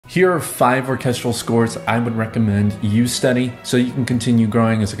Here are 5 orchestral scores I would recommend you study so you can continue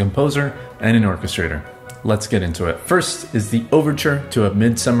growing as a composer and an orchestrator. Let's get into it. First is the Overture to A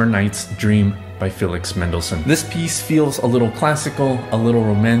Midsummer Night's Dream by Felix Mendelssohn. This piece feels a little classical, a little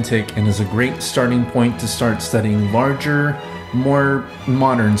romantic, and is a great starting point to start studying larger, more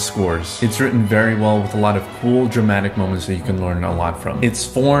modern scores. It's written very well with a lot of cool dramatic moments that you can learn a lot from. Its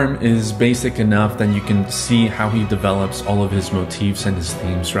form is basic enough that you can see how he develops all of his motifs and his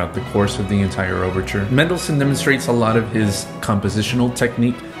themes throughout the course of the entire overture. Mendelssohn demonstrates a lot of his compositional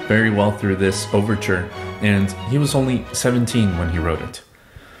technique very well through this overture, and he was only 17 when he wrote it.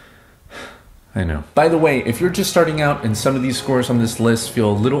 I know. By the way, if you're just starting out and some of these scores on this list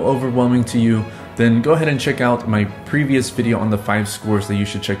feel a little overwhelming to you, then go ahead and check out my previous video on the 5 scores that you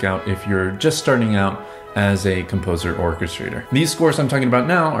should check out if you're just starting out as a composer or orchestrator. These scores I'm talking about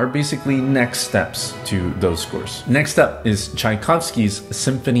now are basically next steps to those scores. Next up is Tchaikovsky's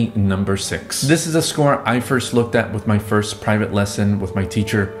Symphony No. 6. This is a score I first looked at with my first private lesson with my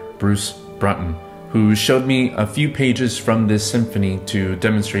teacher, Bruce Brunton, who showed me a few pages from this symphony to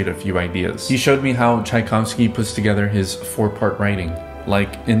demonstrate a few ideas. He showed me how Tchaikovsky puts together his 4-part writing.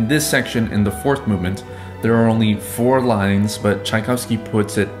 Like in this section in the 4th movement, there are only 4 lines, but Tchaikovsky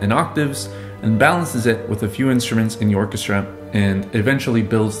puts it in octaves and balances it with a few instruments in the orchestra and eventually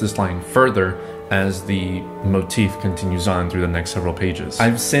builds this line further as the motif continues on through the next several pages.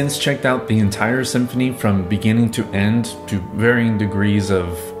 I've since checked out the entire symphony from beginning to end to varying degrees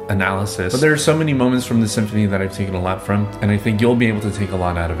of analysis, but there are so many moments from the symphony that I've taken a lot from, and I think you'll be able to take a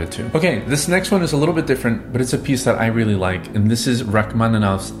lot out of it too. Okay, this next one is a little bit different, but it's a piece that I really like, and this is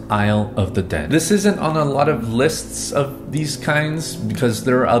Rachmaninoff's Isle of the Dead. This isn't on a lot of lists of these kinds because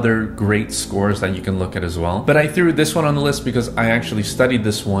there are other great scores that you can look at as well, but I threw this one on the list because I actually studied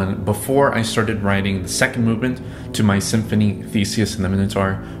this one before I started writing the 2nd movement to my symphony Theseus and the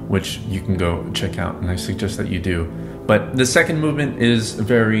Minotaur, which you can go check out, and I suggest that you do. But the 2nd movement is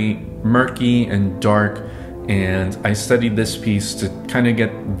very murky and dark, and I studied this piece to kind of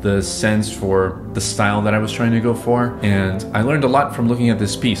get the sense for the style that I was trying to go for, and I learned a lot from looking at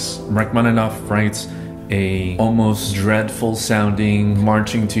this piece. Rachmaninoff writes a almost dreadful sounding,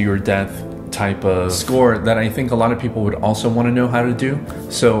 marching to your death type of score that I think a lot of people would also want to know how to do.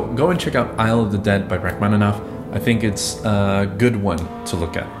 So go and check out Isle of the Dead by Rachmaninoff. I think it's a good one to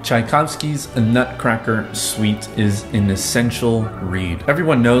look at. Tchaikovsky's Nutcracker Suite is an essential read.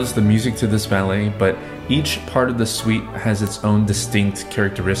 Everyone knows the music to this ballet, but each part of the suite has its own distinct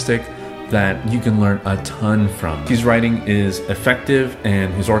characteristic that you can learn a ton from. His writing is effective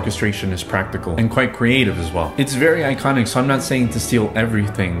and his orchestration is practical and quite creative as well. It's very iconic, so I'm not saying to steal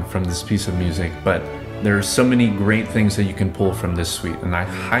everything from this piece of music, but there are so many great things that you can pull from this suite, and I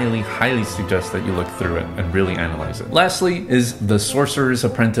highly suggest that you look through it and really analyze it. Lastly is The Sorcerer's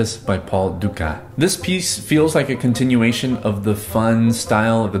Apprentice by Paul Dukas. This piece feels like a continuation of the fun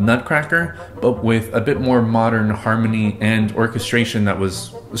style of the Nutcracker, but with a bit more modern harmony and orchestration that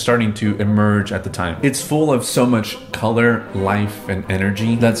was starting to emerge at the time. It's full of so much color, life, and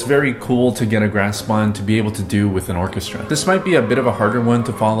energy that's very cool to get a grasp on, to be able to do with an orchestra. This might be a bit of a harder one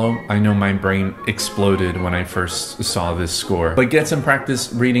to follow. I know my brain exploded when I first saw this score, but get some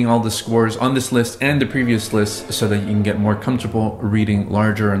practice reading all the scores on this list and the previous list so that you can get more comfortable reading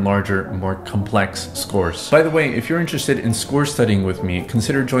larger and larger, more complex scores. By the way, if you're interested in score studying with me,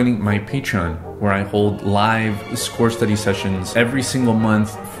 consider joining my Patreon, where I hold live score study sessions every single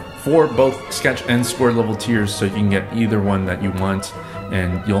month for both sketch and score level tiers, so you can get either one that you want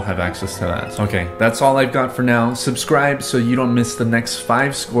and you'll have access to that. Okay, that's all I've got for now. Subscribe so you don't miss the next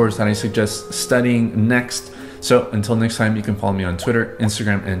 5 scores that I suggest studying next. So until next time, you can follow me on Twitter,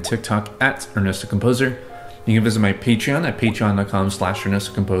 Instagram, and TikTok at Ernesto Composer. You can visit my Patreon at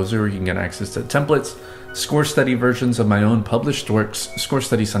patreon.com/ErnestoComposer, where you can get access to templates, score study versions of my own published works, Score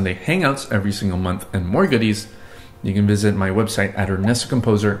Study Sunday Hangouts every single month, and more goodies. You can visit my website at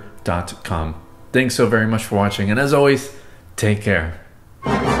ernestocomposer.com. Thanks so very much for watching, and as always, take care.